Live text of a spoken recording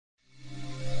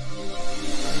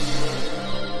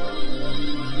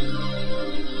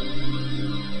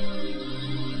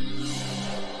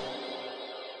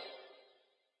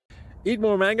Eat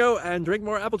more mango and drink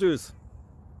more apple juice.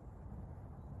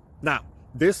 Now,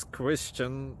 this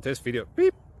video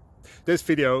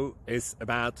is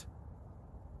about...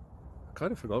 I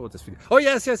kind of forgot what this video... Oh,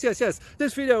 yes.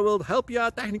 This video will help you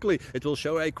out technically. It will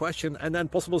show a question and then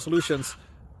possible solutions.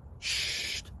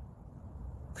 Shh.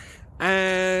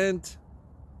 And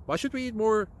why should we eat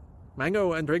more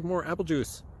mango and drink more apple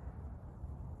juice?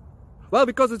 Well,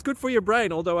 because it's good for your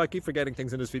brain, although I keep forgetting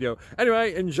things in this video.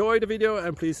 Anyway, enjoy the video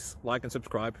and please like and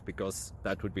subscribe, because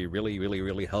that would be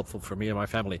really helpful for me and my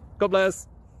family. God bless!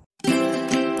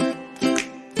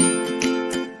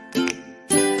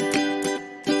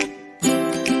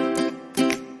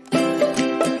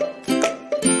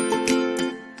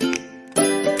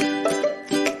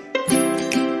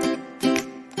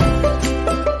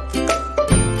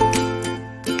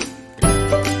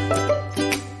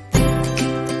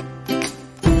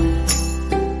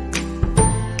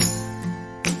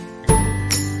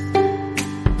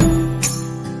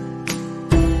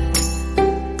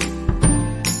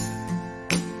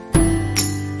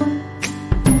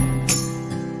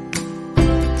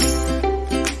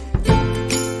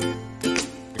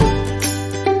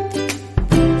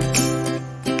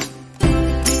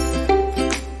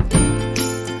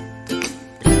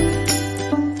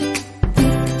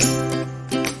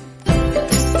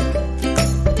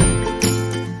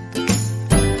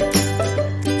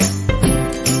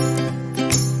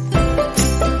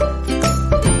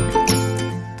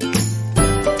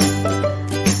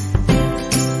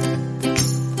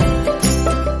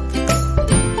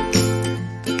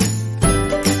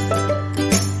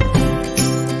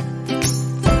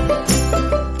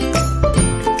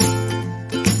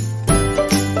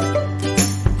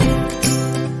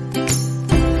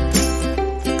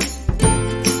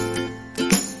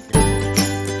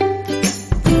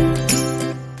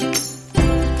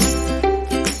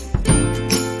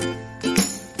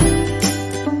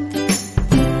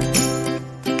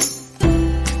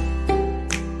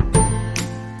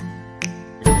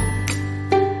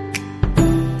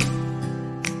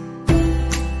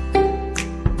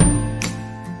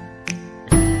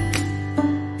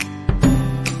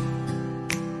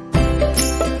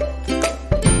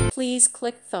 Please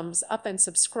click thumbs up and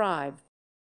subscribe.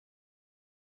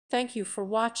 Thank you for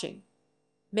watching.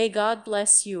 May God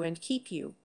bless you and keep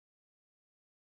you.